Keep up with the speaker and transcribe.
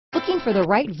Looking for the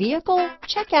right vehicle?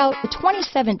 Check out the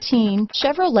 2017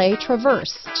 Chevrolet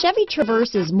Traverse. Chevy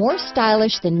Traverse is more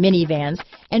stylish than minivans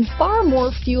and far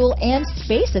more fuel and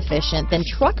space efficient than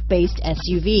truck-based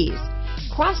SUVs.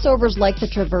 Crossovers like the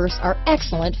Traverse are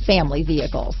excellent family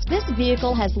vehicles. This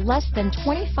vehicle has less than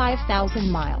 25,000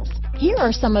 miles. Here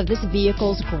are some of this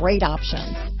vehicle's great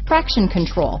options: traction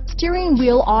control, steering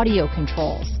wheel audio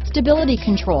controls, stability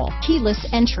control, keyless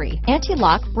entry,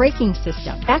 anti-lock braking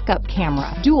system, backup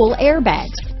camera, dual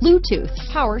airbags, Bluetooth,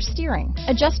 power steering,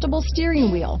 adjustable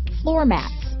steering wheel, floor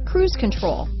mats, cruise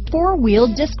control,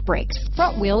 four-wheel disc brakes,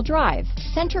 front-wheel drive,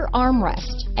 center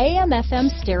armrest, AM/FM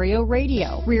stereo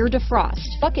radio, rear defrost,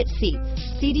 bucket seats,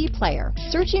 CD player.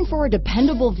 Searching for a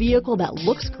dependable vehicle that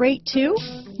looks great too?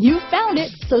 You found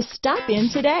it, so stop in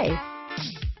today.